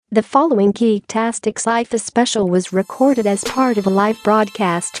The following Geektastic Sci-Fi special was recorded as part of a live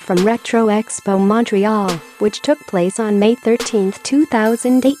broadcast from Retro Expo Montreal, which took place on May 13,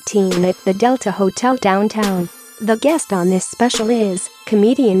 2018 at the Delta Hotel downtown. The guest on this special is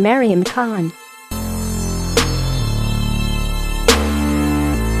comedian Mariam Khan.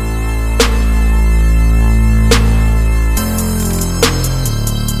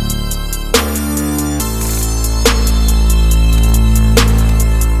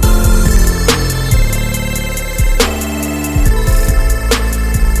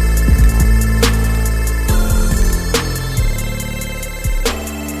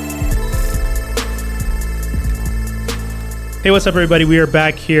 Hey, what's up, everybody? We are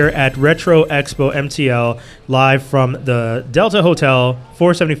back here at Retro Expo MTL, live from the Delta Hotel,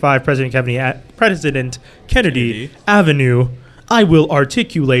 475 President Kennedy Avenue. I will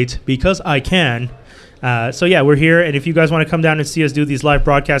articulate because I can. So yeah, we're here, and if you guys want to come down and see us do these live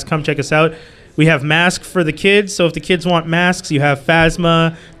broadcasts, come check us out. We have masks for the kids, so if the kids want masks, you have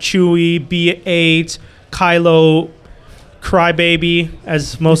Phasma, Chewie, B8, Kylo, Crybaby,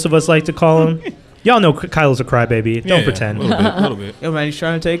 as most of us like to call him. Y'all know Kylo's a crybaby. Don't pretend. A little bit. Yo, man, he's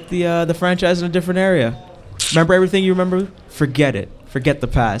trying to take the franchise in a different area. Remember everything you remember? Forget it. Forget the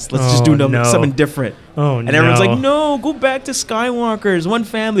past. Let's just do something different. And everyone's like, no, go back to Skywalkers. One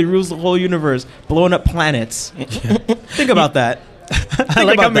family rules the whole universe, blowing up planets. Think about that. I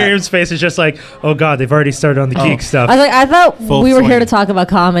like how Miriam's face is just like, oh god, they've already started on the geek stuff. I thought we were here to talk about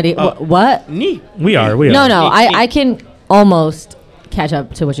comedy. What? We are. No, I can almost catch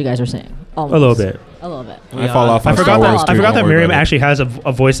up to what you guys are saying. Almost. A little bit. I fall off. I forgot that Miriam actually has a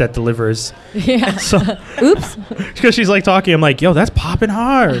voice that delivers. Yeah. So, oops. Because she's like talking, I'm like, yo, that's popping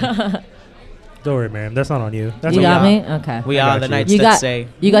hard. Don't worry, Miriam. That's not on you. That's you on got me? Okay. We are the knights that say.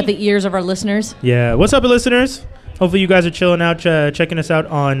 You got the ears of our listeners? Yeah. What's up, listeners? Hopefully you guys are chilling out, checking us out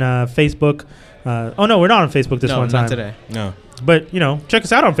on Facebook. Oh, no, we're not on Facebook this one time. Not today. No. But, check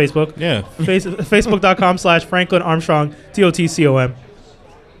us out on Facebook. Yeah. Facebook.com/Franklin Armstrong, TOTCOM.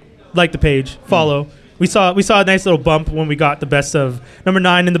 Like the page, follow. We saw a nice little bump when we got the best of number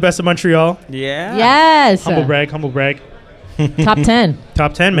 9 in the best of Montreal. Yeah. Yes. Humble brag. Top 10.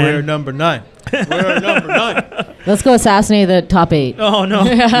 Top 10, man. We're number 9. We're number 9. Let's go assassinate the top 8. Oh no.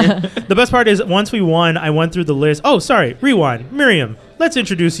 The best part is once we won, I went through the list. Oh, sorry. Rewind. Miriam, let's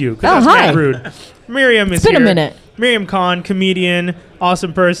introduce you. Oh, that's hi. Rude. Miriam is It's been here. a minute. Miriam Khan, comedian,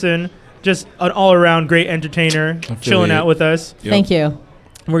 awesome person, just an all-around great entertainer, chilling out with us. Yep. Thank you.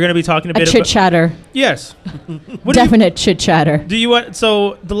 We're going to be talking a bit chit chatter. Yes. Definite chit chatter. Do you want?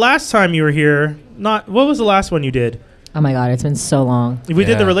 So the last time you were here, what was the last one you did? Oh my God, it's been so long. We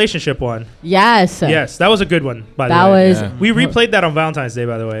did the relationship one. Yes. Yes, that was a good one. By the way, that was. We replayed that on Valentine's Day.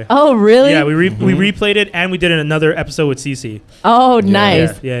 By the way. Oh really? Yeah, we replayed it, and we did another episode with Cece. Oh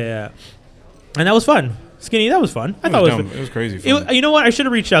nice. Yeah. And that was fun. Skinny, that was fun. I thought it was crazy fun. You know what? I should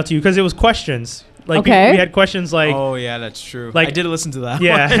have reached out to you because it was questions. Like okay. we had questions like. Oh yeah, that's true. Like, I did listen to that.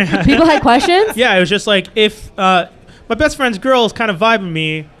 Yeah. People had questions. Yeah, it was just like if my best friend's girl is kind of vibing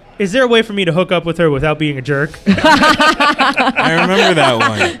me. Is there a way for me to hook up with her without being a jerk? I remember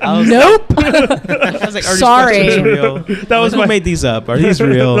that one. Nope. I was like, sorry. That was who made these up? Are these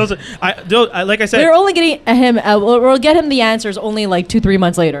real? Like I said, we're only getting him. We'll get him the answers only like 2-3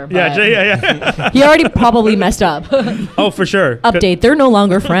 months later. Yeah. He already probably messed up. Oh, for sure. Update: they're no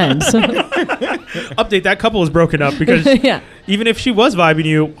longer friends. Update: that couple is broken up because even if she was vibing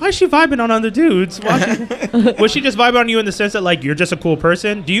you, why is she vibing on other dudes? Was she just vibing on you in the sense that like you're just a cool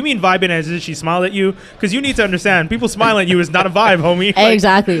person? Do you mean vibing as if she smiled at you? Because you need to understand, people smiling at you is not a vibe, homie. Like,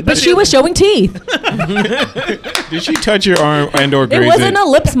 exactly. But she was showing teeth. Did she touch your arm and/or graze it? It wasn't a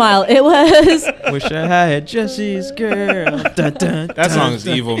lip smile. It was. Wish I had Jesse's girl. That song is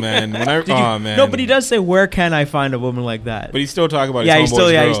evil, man. Man. No, but he does say, "Where can I find a woman like that?" But he's still talking about his he's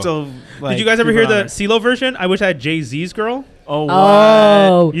homeboy's girl. he's still. Like, did you guys ever hear the CeeLo version? I wish I had Jay-Z's girl. Oh, what?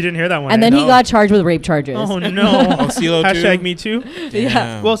 Oh. You didn't hear that one. And then he got charged with rape charges. Oh no. Oh, CeeLo too? Hashtag me too.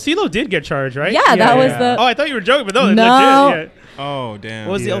 Yeah. Well, CeeLo did get charged, right? Yeah, that was the. Oh, I thought you were joking, but no. No. Oh damn.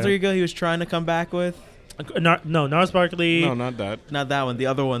 What was the alter ego he was trying to come back with? No, Gnarls Barkley. No, not that. Not that one. The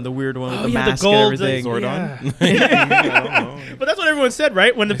other one, the weird one with the yeah, mask the gold, and everything. Zordon. Yeah. But that's what everyone said,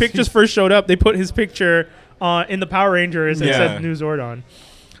 right? When the pictures first showed up, they put his picture in the Power Rangers and said New Zordon.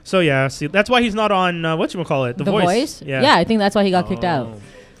 So yeah, see, that's why he's not on whatchamacallit, The Voice. Yeah, I think that's why he got kicked out.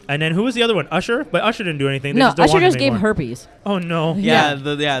 And then who was the other one? Usher, but Usher didn't do anything. No, Usher just gave herpes. Oh no. Yeah,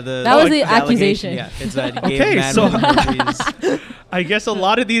 that was the accusation. Yeah, it's that he Okay, gave so herpes. I guess a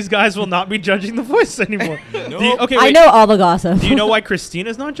lot of these guys will not be judging The Voice anymore. I know all the gossip. Do you know why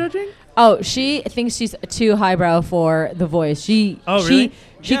Christina's not judging? Oh, she thinks she's too highbrow for The Voice. Really?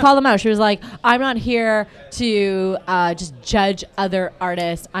 She called them out. She was like, I'm not here to just judge other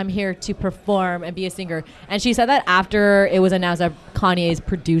artists. I'm here to perform and be a singer. And she said that after it was announced that Kanye is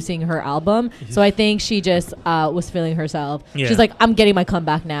producing her album. So I think she just was feeling herself. Yeah. She's like, I'm getting my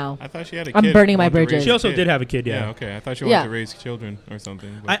comeback now. I thought she had a I'm kid. burning my Wanted to raise bridges. She a also kid. did have a kid, yeah. Okay. I thought she Yeah. wanted to raise children or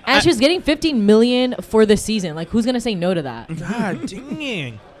something. But And she was getting 15 million for the season. Like, who's gonna say no to that? God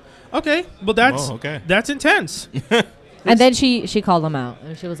dang. Okay, well that's intense. And then she called them out,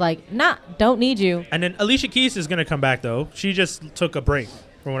 and she was like, "Nah, don't need you." And then Alicia Keys is gonna come back though. She just took a break,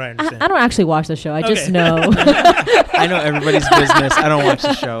 from what I understand. I don't actually watch the show. I just Okay. know. I know everybody's business. I don't watch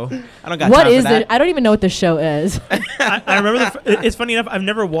the show. I don't got What time is for that. it? I don't even know what the show is. I remember. It's funny enough. I've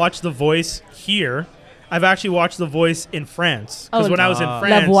never watched The Voice here. I've actually watched The Voice in France because when I was in La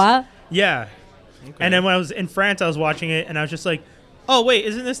France, Voix. yeah. And then when I was in France, I was watching it, and I was just like, "Oh wait,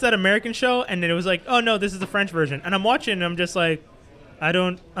 isn't this that American show?" And then it was like, "Oh no, this is the French version." And I'm watching, and I'm just like, I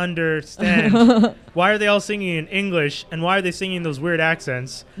don't understand. Why are they all singing in English, and why are they singing those weird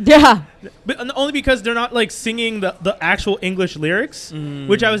accents? Yeah. But only because they're not like singing the actual English lyrics,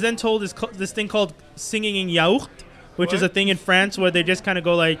 which I was then told is this thing called singing in yaourt, which is a thing in France where they just kind of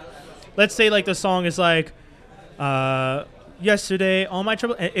go like, let's say like the song is like, yesterday all my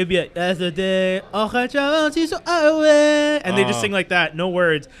trouble, and it'd be like yesterday all my troubles is away, and they just sing like that, no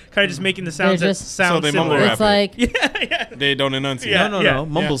words, kind of just making the sounds that just- sound So they similar. mumble rap. It's like yeah. they don't enunciate. Yeah. No.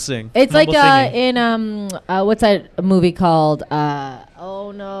 Mumble sing. it's like Mumble singing. in what's that movie called? The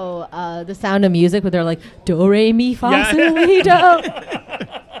Sound of Music, where they're like do re mi fa Yeah. sol mi do.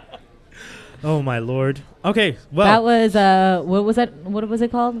 Oh my lord. Okay, well That was what was that? What was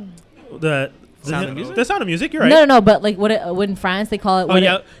it called? the Sound of Music? The Sound of Music. You're right. No. But like when in France they call it. Oh what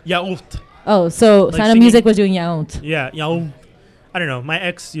yeah, yaourt. So Like Sound of singing- Music was doing yaourt. Yeah, yaourt. I don't know. My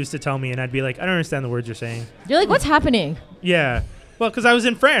ex used to tell me, and I'd be like, I don't understand the words you're saying. You're like, what's happening? Yeah. Well, because I was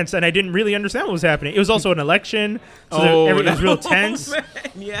in France and I didn't really understand what was happening. It was also an election, so everything was real tense.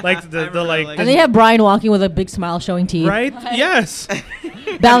 Yeah. Like the like, And they have Brian walking with a big smile, showing teeth, right? Yes.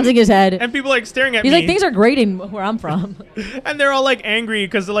 bouncing his head. And people like staring at He's me. like, things are great in where I'm from. And they're all like angry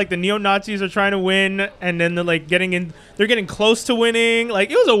because like the neo-Nazis are trying to win, and then they're like they're getting close to winning. Like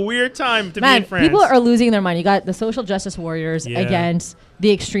it was a weird time to be Man, in France. people are losing their mind. You got the social justice warriors Yeah. against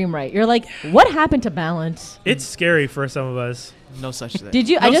the extreme right. You're like, what happened to balance? It's scary for some of us. No such thing. Did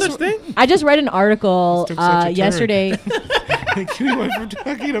you? No such thing? I just read an article This took such a turn. yesterday. We went from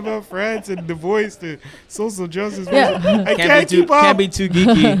talking about France and The Voice to social justice. Yeah. I can't keep up. Can't be too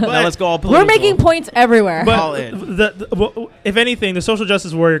geeky. Now let's go all political. We're making points everywhere. All But in. if anything, the social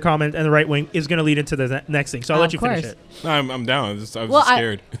justice warrior comment and the right wing is going to lead into the next thing. So I'll let Of you finish course. it. No, I'm down. I was just Well,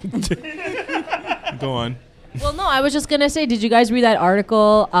 scared. Go on. Well, no, I was just gonna say, did you guys read that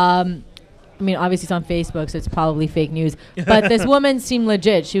article? I mean, obviously it's on Facebook, so it's probably fake news. But this woman seemed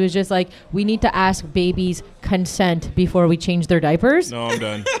legit. She was just like, we need to ask babies consent before we change their diapers. No, I'm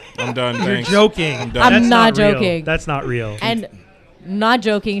done. I'm done. You're Thanks. joking. I'm done. I'm not real. joking. That's not real. And not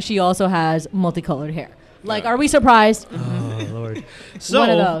joking, she also has multicolored hair. Like, are we surprised? Oh, Lord. One So, of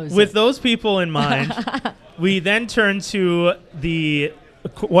those. with those people in mind, we then turn to the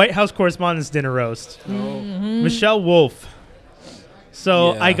White House Correspondents' Dinner Roast. Mm-hmm. Michelle Wolf.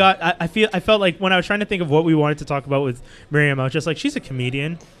 So Yeah. I felt like when I was trying to think of what we wanted to talk about with Miriam, I was just like, she's a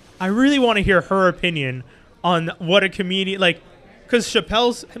comedian. I really want to hear her opinion on what a comedian, like, because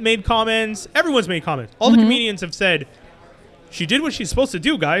Chappelle's made comments, everyone's made comments. All the comedians have said, she did what she's supposed to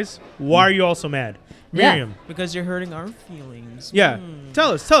do, guys. Why are you all so mad? Yeah. Miriam. Because you're hurting our feelings. Yeah.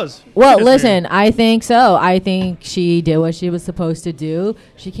 Tell us. Well, Yes, listen, Miriam. I think so. I think she did what she was supposed to do.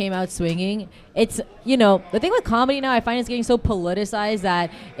 She came out swinging. It's, the thing with comedy now, I find it's getting so politicized that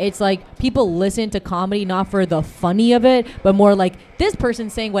it's like people listen to comedy not for the funny of it, but more like this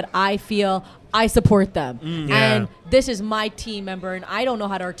person's saying what I feel. I support them. Yeah. And this is my team member, and I don't know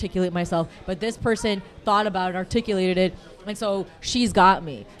how to articulate myself, but this person thought about it, articulated it, and so she's got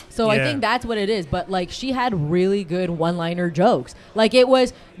me. So I Yeah. think that's what it is. But like, she had really good one-liner jokes. Like, it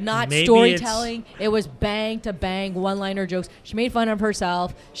was not Maybe storytelling. It was bang to bang one-liner jokes. She made fun of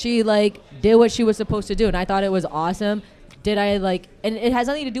herself. She like did what she was supposed to do, and I thought it was awesome. And it has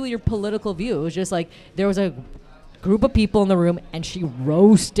nothing to do with your political view. It was just like there was a group of people in the room, and she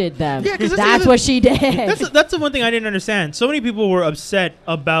roasted them. Yeah, 'cause that's what she did. That's the one thing I didn't understand. So many people were upset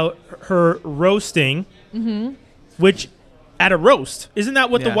about her roasting, which at a roast. Isn't that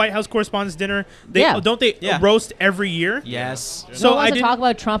what the White House Correspondents' Dinner? Don't they roast every year? Yes. So I didn't talk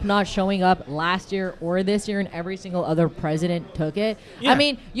about Trump not showing up last year or this year, and every single other president took it. Yeah. I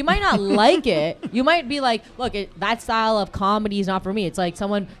mean, you might not like it. You might be like, look, that style of comedy is not for me. It's like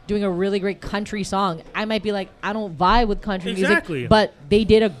someone doing a really great country song. I might be like, I don't vibe with country music, but they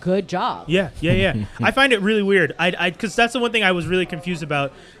did a good job. Yeah. I find it really weird. Because that's the one thing I was really confused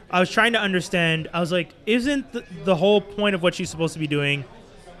about. I was trying to understand. I was like, isn't the whole point of what she's supposed to be doing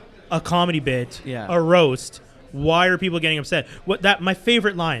a comedy bit, a roast? Why are people getting upset? My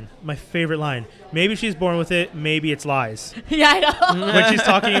favorite line. Maybe she's born with it. Maybe it's lies. Yeah, I know. When she's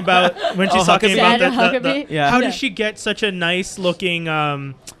talking about how does she get such a nice looking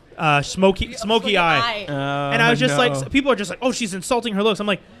smoky eye? And I was just like, people are just like, oh, she's insulting her looks. I'm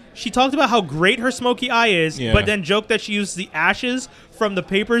like, she talked about how great her smoky eye is, but then joked that she used the ashes from the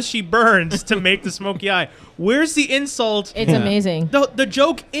papers she burns to make the smoky eye. Where's the insult? It's amazing. The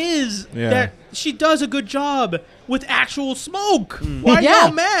joke is that she does a good job with actual smoke. Why are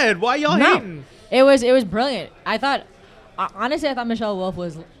y'all mad? Why are y'all hating? It was brilliant. I thought Michelle Wolf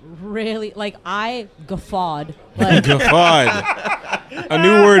was really, like, I guffawed. Like, guffawed. A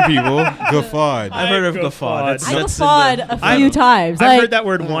new word, people. Guffawed. I've heard of guffawed. I guffawed a few times. I've heard that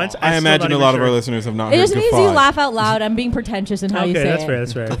word once. I imagine a lot of our listeners have not heard guffawed. It just means you laugh out loud. I'm being pretentious in how you say it.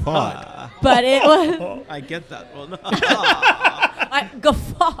 That's fair. Guffawed. But it was... I get that. Well, no. I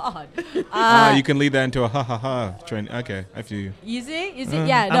guffawed. You can lead that into a ha-ha-ha train. Okay, I feel you. You see?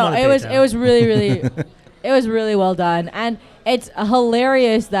 Yeah, no, it was really, really... It was really well done. And it's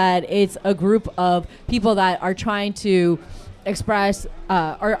hilarious that it's a group of people that are trying to express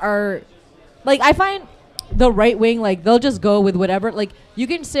are like, I find the right wing, like, they'll just go with whatever. Like, you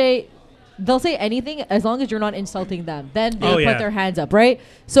can say, they'll say anything as long as you're not insulting them. Then they put their hands up, right?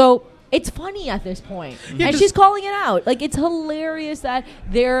 So it's funny at this point. And she's calling it out. Like, it's hilarious that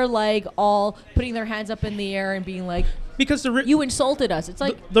they're, like, all putting their hands up in the air and being like, because you insulted us. It's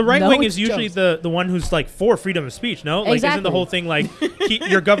like the right wing is usually the one who's like for freedom of speech. No, like isn't the whole thing like keep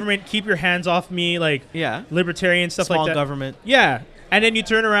your government, keep your hands off me, like libertarian stuff Small like that. government. Yeah, and then you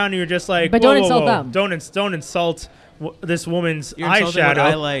turn around and you're just like, but don't insult them. Don't insult this woman's You're eyeshadow. What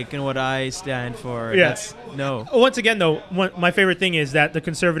I like and what I stand for. Yes. No. Once again, though, my favorite thing is that the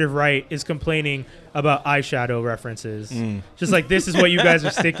conservative right is complaining about eyeshadow references. Just like, this is what you guys are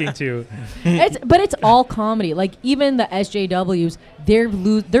sticking to. But it's all comedy. Like, even the SJWs,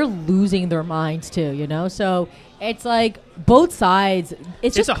 they're losing their minds too. You know, so it's like both sides.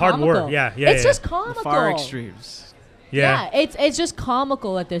 It's just a hard comical. war. Yeah. It's just comical. The far extremes. Yeah, it's just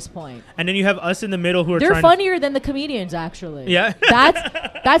comical at this point. And then you have us in the middle who are they're funnier than the comedians, actually. Yeah.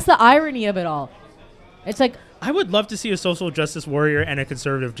 That's the irony of it all. It's like, I would love to see a social justice warrior and a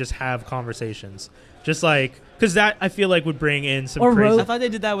conservative just have conversations. Just like, because that I feel like would bring in some crazy. I thought they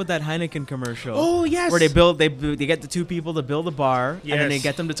did that with that Heineken commercial. Oh, yes. Where they get the two people to build a bar, and then they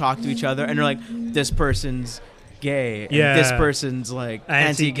get them to talk to each other, and they're like, this person's gay, and this person's like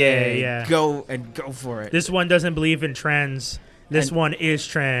anti-gay. Go for it. This one doesn't believe in trans. This one is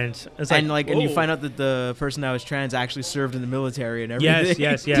trans. It's and you find out that the person that was trans actually served in the military and everything.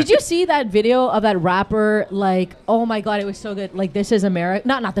 Yes. Did you see that video of that rapper? Like, oh my God, it was so good. Like, This Is America.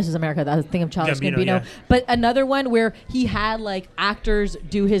 Not This Is America. That's the thing of Childish Gambino. Yeah. But another one where he had like actors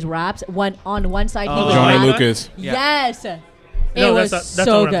do his raps. On one side, he was Johnny rapping. Lucas. Yes. No, that's so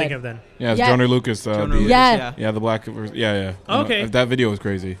not what good. I'm thinking of then. Yeah, it's Johnny Lucas. Yeah, the black. Yeah. Okay. That video was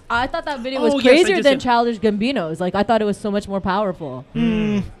crazy. I thought that video was crazier than Childish Gambino's. Like, I thought it was so much more powerful.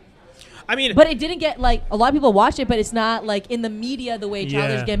 I mean, but it didn't get like a lot of people watched it, but it's not like in the media the way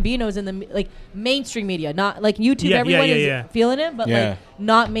Childish Gambino's in the like mainstream media, not like YouTube. Everyone is feeling it, but like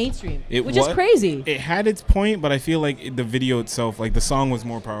not mainstream, which is crazy. It had its point, but I feel like the video itself, like the song, was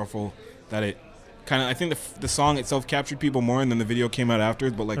more powerful. That it kind of, I think the song itself captured people more, and then the video came out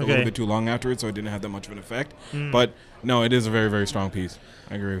afterwards, but like a little bit too long afterwards, so it didn't have that much of an effect. But no, it is a very, very strong piece.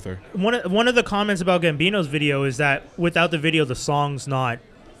 I agree with her. One of the comments about Gambino's video is that without the video, the song's not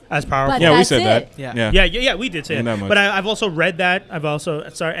as powerful. But we said that. Yeah, we did say it. But I've also read that. I've also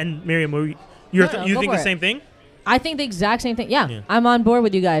and Miriam, you think the same thing? I think the exact same thing. Yeah. I'm on board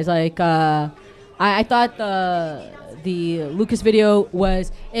with you guys. Like, I thought the Lucas video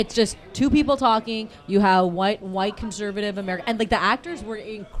it's just two people talking. You have white conservative American, and like the actors were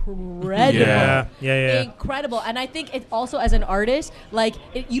incredible. Yeah. Incredible. And I think it also, as an artist, like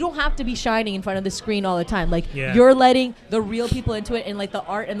you don't have to be shining in front of the screen all the time. Like you're letting the real people into it, and like the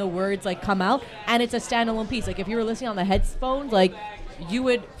art and the words like come out, and it's a standalone piece. Like if you were listening on the headphones, like you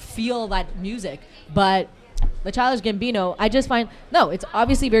would feel that music, but the Childish Gambino, I just find it's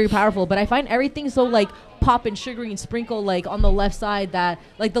obviously very powerful, but I find everything so like pop and sugary and sprinkle like on the left side that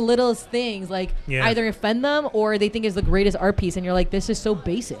like the littlest things like either offend them or they think is the greatest art piece, and you're like, this is so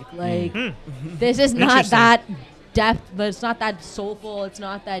basic. Like this is not that depth, but it's not that soulful. It's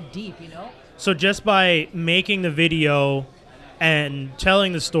not that deep, you know. So just by making the video and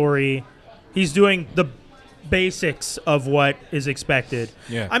telling the story, he's doing the basics of what is expected.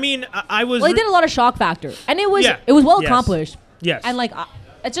 Yeah. I mean, I was. Well, he did a lot of shock factor, and it was well accomplished. Yes. And like,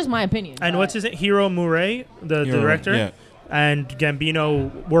 it's just my opinion. And what's his name? Hiro Murai, the director. Yeah. And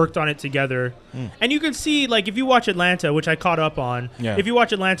Gambino worked on it together. And you can see, like, if you watch Atlanta, which I caught up on, if you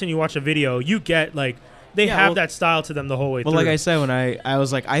watch Atlanta and you watch a video, you get, like, they have that style to them the whole way through. Well, like I said, when I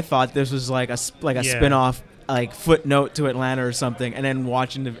was like, I thought this was like a spin-off, like, footnote to Atlanta or something, and then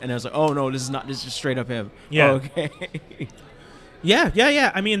watching and I was like, oh, no, this is straight up him. Yeah. Oh, okay.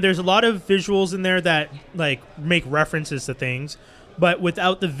 Yeah. I mean, there's a lot of visuals in there that, like, make references to things. But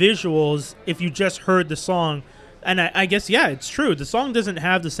without the visuals, if you just heard the song, and I guess, it's true. The song doesn't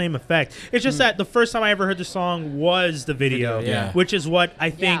have the same effect. It's just that the first time I ever heard the song was the video, which is what I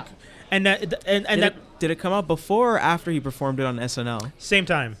think. Yeah. And Did it come out before or after he performed it on SNL? Same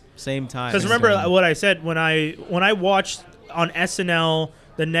time. Same time. Because remember what I said when I watched on SNL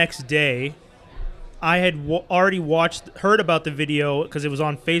the next day, I had already heard about the video because it was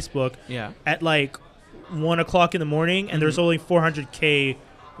on Facebook. Yeah. At like 1 o'clock in the morning, and there's only 400K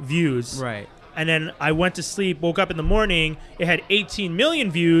views. Right. And then I went to sleep, woke up in the morning, it had 18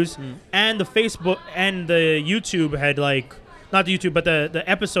 million views, and the Facebook and the YouTube had like, not the YouTube, but the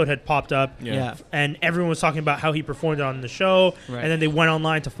episode had popped up. Yeah. And everyone was talking about how he performed on the show. Right. And then they went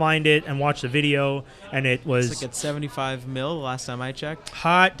online to find it and watch the video, and it was... It's like at 75 mil the last time I checked.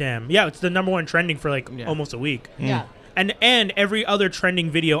 Hot damn. Yeah, it's the number one trending for like almost a week. Yeah. And every other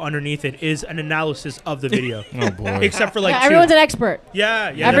trending video underneath it is an analysis of the video. Oh, boy. Except for like two. Everyone's an expert.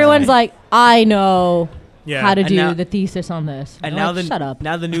 Yeah. Everyone's like, I know how to And do now- the thesis on this. And I'm now like, shut up.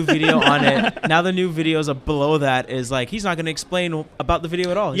 Now the new video on it. Now the new videos below that is like he's not going to explain about the video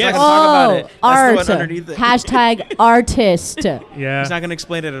at all. He's not going to talk about it. That's art. the one underneath it. Hashtag artist. Yeah. He's not going to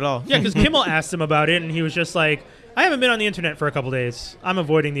explain it at all. Yeah, because Kimmel asked him about it, and he was just like, I haven't been on the internet for a couple days. I'm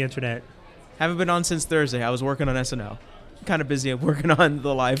avoiding the internet. Haven't been on since Thursday. I was working on SNL. Kind of busy working on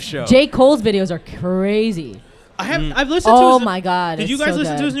the live show. J. Cole's videos are crazy. I've listened to Oh his... my God. Did you it's guys so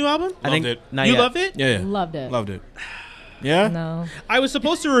listen to good. his new album? I think Loved it. not You yet. loved it? Yeah. Loved it. Loved it. Yeah? No. I was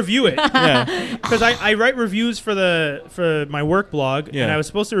supposed to review it. Yeah. Because I write reviews for my work blog, Yeah. and I was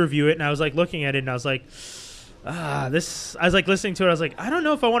supposed to review it, and I was like looking at it, and I was like, I was like listening to it. I was like, I don't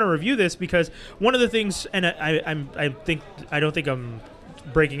know if I want to review this, because one of the things, and I don't think I'm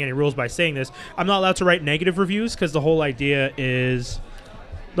breaking any rules by saying this. I'm not allowed to write negative reviews, because the whole idea is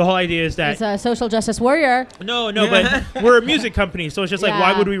that It's a social justice warrior. no, but we're a music company, so it's just like,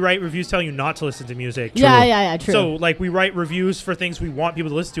 why Yeah. would we write reviews telling you not to listen to music? Yeah, true. So, like, we write reviews for things we want people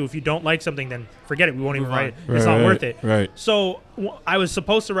to listen to. If you don't like something, then forget it. We won't even Move on. write it. It's not worth it. Right. So, I was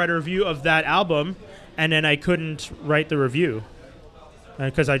supposed to write a review of that album, and then I couldn't write the review.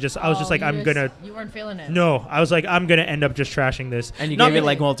 Because I was just like, You weren't feeling it. No, I was like, I'm going to end up just trashing this. And you Not gave it because-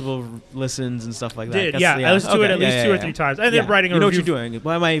 like multiple listens and stuff like that. Did, That's- yeah. I listened to it Okay. at least Yeah, 2 or yeah. 3 times. I ended up writing a You know what review. you're doing.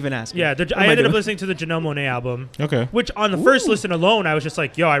 Why am I even asking? Yeah, What am I ended up doing? listening to the Janelle Monáe album. Okay. Which on the first listen alone, I was just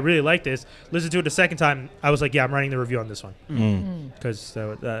like, yo, I really like this. Listen to it the second time, I was like, yeah, I'm writing the review on this one. Because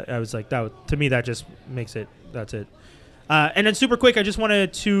I was like, to me, that just makes it, that's it. And then super quick, I just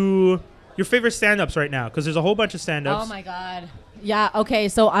wanted to, your favorite stand-ups right now, because there's a whole bunch of stand-ups. Oh my God. Yeah. Okay.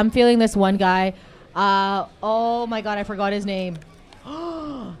 So I'm feeling this one guy. Oh my God. I forgot his name.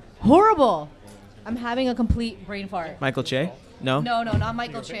 Horrible. I'm having a complete brain fart. Michael Che? No? No, not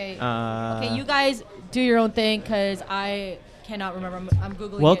Michael Che. Uh, Okay, you guys do your own thing, because I cannot remember. I'm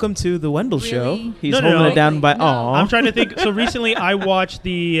Googling Welcome it. to the Wendell Show. Really? He's No. holding it down by. No. Aw. I'm trying to think. So recently I watched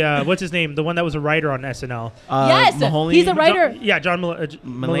the, what's his name? The one that was a writer on SNL. Yes, Mahoney? he's a writer. John Mulaney.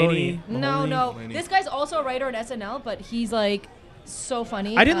 Mulaney. No. Mulaney. This guy's also a writer on SNL, but he's like so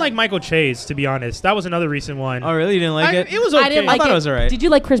funny. I didn't like Michael Chase, to be honest. That was another recent one. Oh, really? You didn't like it? It was okay. I didn't like thought it. it was alright. Did you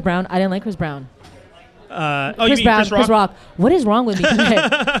like Chris Brown? I didn't like Chris Brown. You Chris mean Brown, Chris Rock? What is wrong with me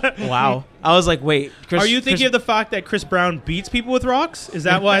today? Wow. I was like, wait. Are you thinking of the fact that Chris Brown beats people with rocks? Is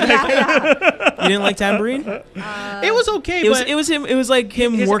that why? You didn't like Tambourine? It was okay, It was. but It was him. It was like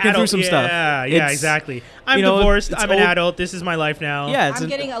him his working through adult- some stuff. Yeah, It's- exactly. I'm you know, divorced. it's I'm an old- adult. This is my life now. Yeah, it's I'm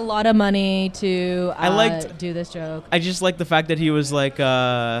getting a lot of money to I liked- do this joke. I just like the fact that he was like,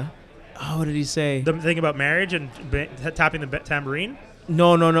 what did he say? The thing about marriage and tapping the tambourine.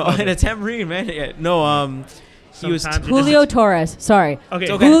 No. The tambourine, man. Yeah. No. Julio Torres. Sorry. Okay.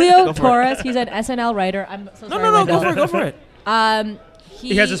 Julio Torres. He's an SNL writer. I'm so sorry. No. Go for it.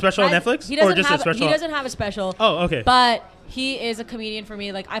 He has a special on Netflix? He or just a special? He doesn't have a special. Oh, okay. But he is a comedian for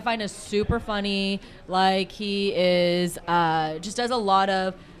me. Like, I find him super funny. Like, he is just does a lot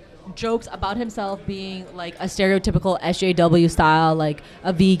of jokes about himself being like a stereotypical SJW style, like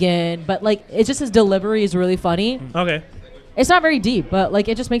a vegan. But like, it's just his delivery is really funny. Okay. It's not very deep, but like,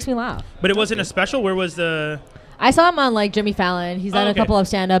 it just makes me laugh. But it wasn't a special? Where was the... I saw him on like Jimmy Fallon. He's done a couple of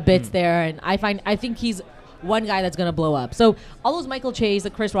stand-up bits there, and I think he's one guy that's gonna blow up. So all those Michael Che's, the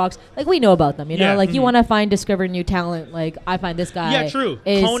Chris Rocks, like we know about them, you know. Like you want to discover new talent. Like I find this guy. Yeah, true.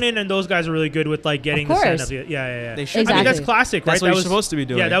 Conan and those guys are really good with like getting the stand-up. Yeah. They should. Exactly. I mean, that's classic, right? That's what you're supposed to be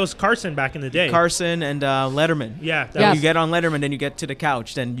doing. Yeah, that was Carson back in the day. Carson and Letterman. Yeah. You get on Letterman, then you get to the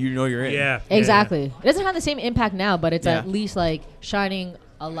couch, then you know you're in. Yeah. Exactly. It doesn't have the same impact now, but it's at least like shining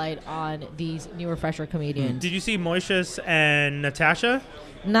a light on these newer, fresher comedians. Did you see Moishas and Natasha?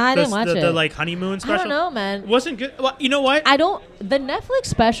 No, I didn't watch it. The like honeymoon special. I don't know, man. Wasn't good. Well, you know what? The Netflix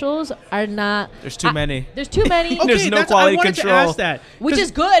specials are not. There's too many. There's too many. Okay, There's no quality I wanted control. To ask that, which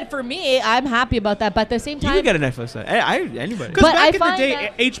is good for me. I'm happy about that. But at the same time, you can get a Netflix. Anybody. Because back in the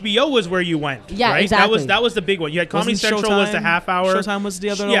day, HBO was where you went. Yeah, right? exactly. That was the big one. You had Comedy Central was the half hour. Showtime was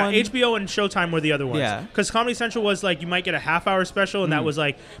the other one. Yeah, HBO and Showtime were the other ones. Yeah. Because Comedy Central was like you might get a half hour special, and that was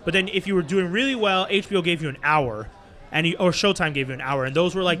like. But then if you were doing really well, HBO gave you an hour. Or Showtime gave you an hour, and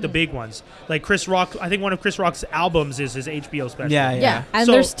those were like the big ones. Like Chris Rock, I think one of Chris Rock's albums is his HBO special. Yeah, and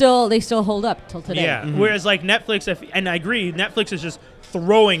they still hold up till today. Yeah, whereas like Netflix, and I agree, Netflix is just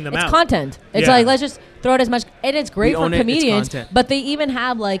throwing them out. It's content. It's like let's just throw it as much, and it's great for comedians. But they even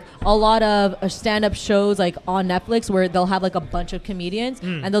have like a lot of stand-up shows like on Netflix where they'll have like a bunch of comedians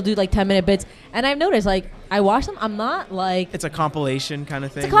and they'll do like 10-minute bits. And I've noticed like I watch them. I'm not like it's a compilation kind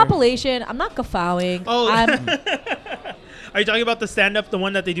of thing. It's a compilation. I'm not guffawing. Are you talking about the stand-up, the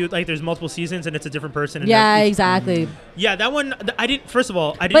one that they do, like there's multiple seasons and it's a different person? Yeah, exactly. Yeah, that one, I didn't, first of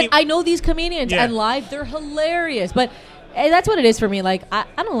all, But I know these comedians and live, they're hilarious. But that's what it is for me. Like, I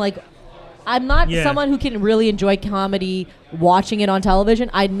don't like, I'm not someone who can really enjoy comedy watching it on television.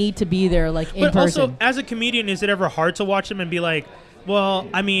 I need to be there, like, in person. But also, as a comedian, is it ever hard to watch them and be like, well,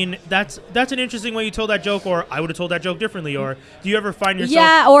 I mean, that's an interesting way you told that joke, or I would have told that joke differently, or do you ever find yourself...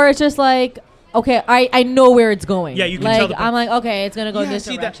 Yeah, or it's just like... Okay, I know where it's going. Yeah, you can tell. Like, I'm like, okay, it's gonna go in this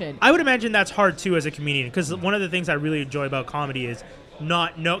direction. I would imagine that's hard too as a comedian, because one of the things I really enjoy about comedy is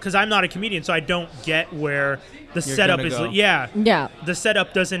because I'm not a comedian, so I don't get where the setup is. Yeah. The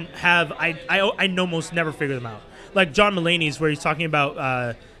setup doesn't have. I almost never figure them out. Like John Mulaney's, where he's talking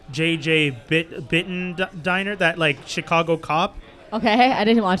about J.J. Bitten Diner, that like Chicago cop. Okay, I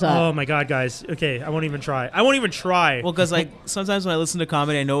didn't watch that. Oh my god, guys. Okay, I won't even try. Well, because like sometimes when I listen to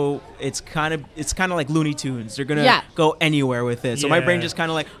comedy, I know it's kind of like Looney Tunes. They're gonna go anywhere with it. So my brain just kind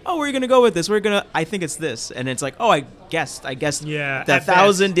of like, oh, where are you gonna go with this? I think it's this, and it's like, oh, I guessed. Yeah. The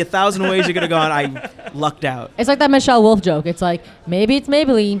thousand ways you're gonna go, and I lucked out. It's like that Michelle Wolf joke. It's like maybe it's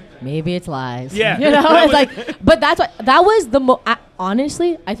Maybelline, maybe it's lies. Yeah. You know, it's like, but that was the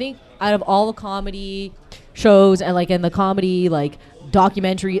honestly, I think out of all the comedy shows and like in the comedy like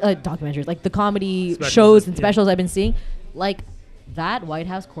documentaries like the comedy specials, shows and specials I've been seeing, like that White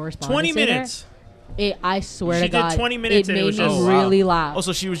House correspondent 20 minutes I swear to God, did 20 minutes it made me really laugh.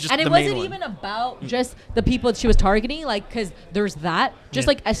 Also, she was just and the it main wasn't one. even about just the people she was targeting, like because there's that just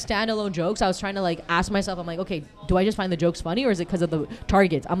like as standalone jokes. I was trying to like ask myself, I'm like, okay, do I just find the jokes funny or is it because of the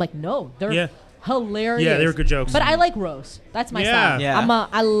targets? I'm like, no, they're hilarious. Yeah, they were good jokes. But I like roast. That's my style. Yeah.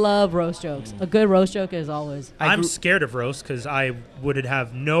 I love roast jokes. A good roast joke is always. I'm scared of roast because I would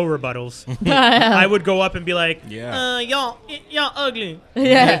have no rebuttals. I would go up and be like, y'all ugly.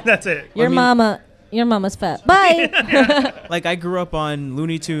 Yeah. That's it. Your mama's fat. Bye. Like I grew up on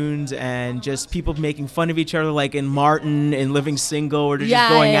Looney Tunes and just people making fun of each other, like in Martin and Living Single, or they're just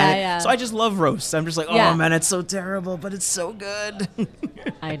going at it. Yeah. So I just love roasts. I'm just like, oh man, it's so terrible, but it's so good.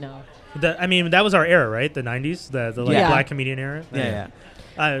 I know. That was our era, right? The 90s, the black comedian era. Yeah.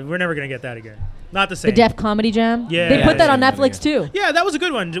 We're never gonna get that again. Not the same. The Def Comedy Jam. Yeah, they put that on Netflix too. Yeah, that was a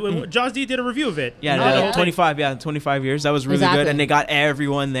good one. Jaws D did a review of it. Yeah, 25 years. That was really good, and they got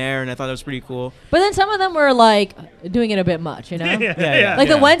everyone there, and I thought that was pretty cool. But then some of them were like doing it a bit much, you know? Yeah.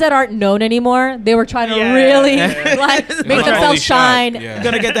 The ones that aren't known anymore, they were trying to really like make themselves shine. You're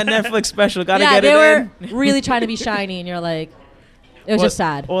gonna get that Netflix special. Gotta get it in. Yeah, they were really trying to be shiny, and you're like. It was just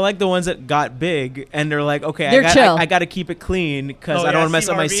sad. Well, like the ones that got big, and they're like, okay, I got to keep it clean because I don't want to mess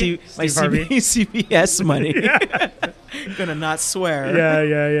up my CBS money. Gonna not swear.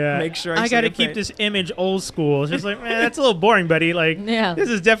 Yeah. Make sure I gotta keep this image old school. It's just like, man, that's a little boring, buddy. Like, this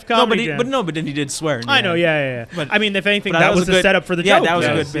is Def Comedy. But then he did swear. I know, yeah. But I mean, if anything, that was the setup for the joke. Yeah, that was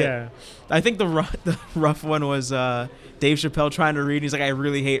a good bit. Yeah. I think the rough one was Dave Chappelle trying to read. And he's like, I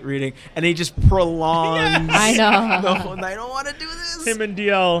really hate reading, and he just prolonged. I know. The whole, I don't want to do this. Him and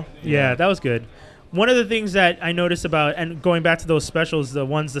DL. Yeah, that was good. One of the things that I noticed about, and going back to those specials,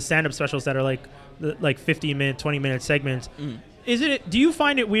 the stand-up specials that are like 15-minute, 20-minute segments, do you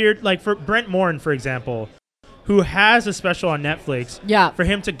find it weird, like for Brent Morin, for example, who has a special on Netflix, for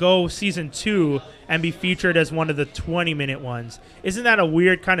him to go season 2 and be featured as one of the 20-minute ones? Isn't that a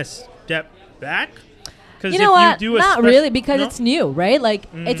weird kind of step back? You know what? Not really, because it's new, right? Like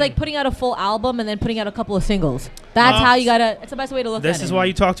it's like putting out a full album and then putting out a couple of singles. That's how you gotta. It's the best way to look at it. This is why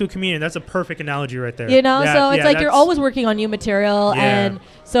you talk to a comedian. That's a perfect analogy right there. You know, so it's like you're always working on new material, and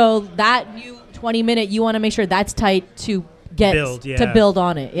so that new 20-minute, you want to make sure that's tight to build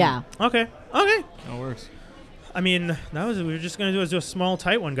on it. Yeah. Okay. That works. I mean, we were just going to do a small,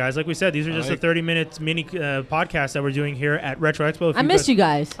 tight one, guys. Like we said, these are just a 30-minute mini podcast that we're doing here at Retro Expo. I missed you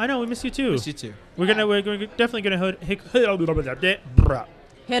guys. I know, we missed you too. We're definitely gonna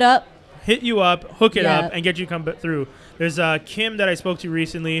hit you up, hook it up, and get you come through. There's Kim that I spoke to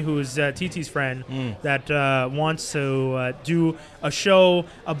recently, who's TT's friend, that wants to do a show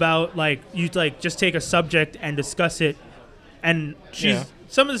about just take a subject and discuss it, and she's.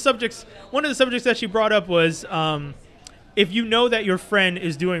 One of the subjects that she brought up was, if you know that your friend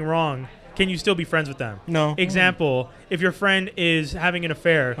is doing wrong, can you still be friends with them? No. Example, if your friend is having an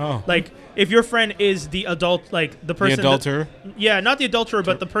affair, if your friend is the adult, like the person... The adulterer? Not the adulterer,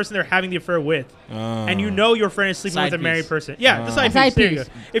 but the person they're having the affair with. And you know your friend is sleeping with a married person. Yeah, the side piece. There you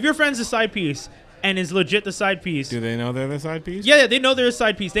go. If your friend's the side piece and is legit the side piece... Do they know they're the side piece? Yeah, they know they're a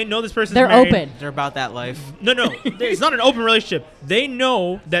side piece. They know this person's married. They're open. They're about that life. No. It's not an open relationship. They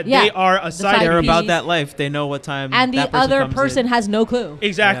know that they are a side piece. They're about that life. They know what time and the other person has no clue.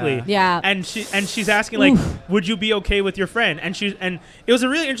 Exactly. Yeah. And she's asking, like, would you be okay with your friend? And it was a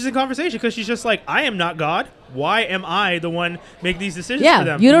really interesting conversation because she's just like, I am not God. Why am I the one making these decisions for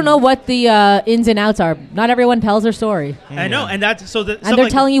them? You don't know what the ins and outs are. Not everyone tells their story. I know, and that's so. And they're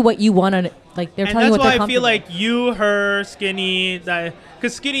telling you what you want on it. Like they're telling you what they're comfortable. And that's why I feel like you, her, Skinny,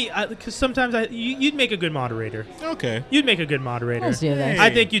 because Skinny, because sometimes you'd make a good moderator. Okay. You'd make a good moderator. Let's do this. I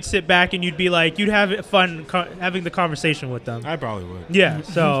think you'd sit back and you'd be like, you'd have fun having the conversation with them. I probably would. Yeah.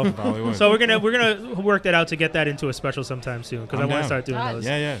 So. I probably would. So we're gonna work that out to get that into a special sometime soon because I want to start doing those.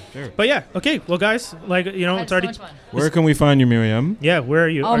 Yeah, sure. But yeah, okay. Well, guys, it's already. So where can we find you, Miriam? Yeah, where are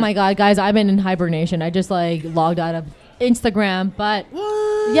you? Oh my God, guys, I've been in hibernation. I just logged out of Instagram, but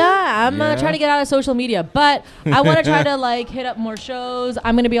I'm trying to get out of social media, but I want to try to hit up more shows.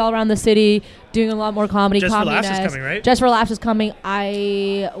 I'm going to be all around the city doing a lot more comedy. Just for Laughs is coming, right? Just for Laughs is coming.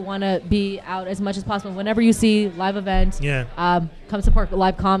 I want to be out as much as possible. Whenever you see live events, come support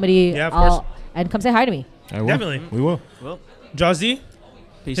live comedy. Yeah, of course. And come say hi to me. I will. Definitely. We will. Jazzy?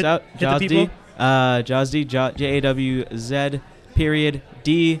 Peace out. Jazzy. Jazzy, JAWZ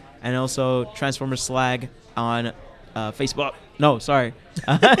 _D, and also Transformers Slag on Facebook. No, sorry.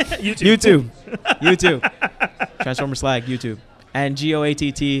 YouTube. Transformers Slag, YouTube. And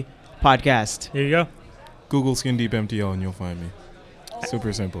GOATT podcast. There you go. Google Skin Deep MTL and you'll find me.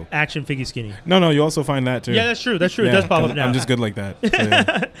 Super simple. Action Figgy Skinny. No, you also find that too. Yeah, that's true. It does pop up now. I'm just good like that. So,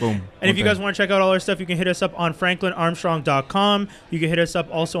 boom. And if you guys want to check out all our stuff, you can hit us up on franklinarmstrong.com. You can hit us up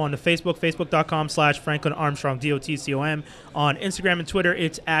also on the facebook.com/franklinarmstrong, DOTCOM. On Instagram and Twitter,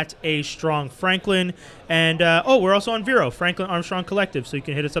 it's @AStrongFranklin. And, we're also on Vero, Franklin Armstrong Collective, so you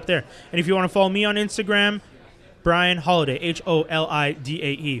can hit us up there. And if you want to follow me on Instagram, Brian Holiday,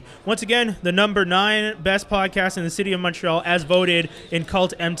 HOLIDAE. Once again, the number 9 best podcast in the city of Montreal, as voted in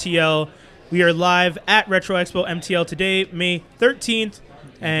Cult MTL. We are live at Retro Expo MTL today, May 13th,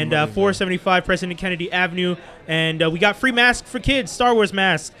 and 475 President Kennedy Avenue. And we got free masks for kids, Star Wars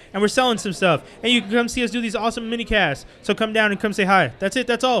masks, and we're selling some stuff. And you can come see us do these awesome mini casts. So come down and come say hi. That's it.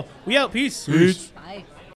 That's all. We out. Peace.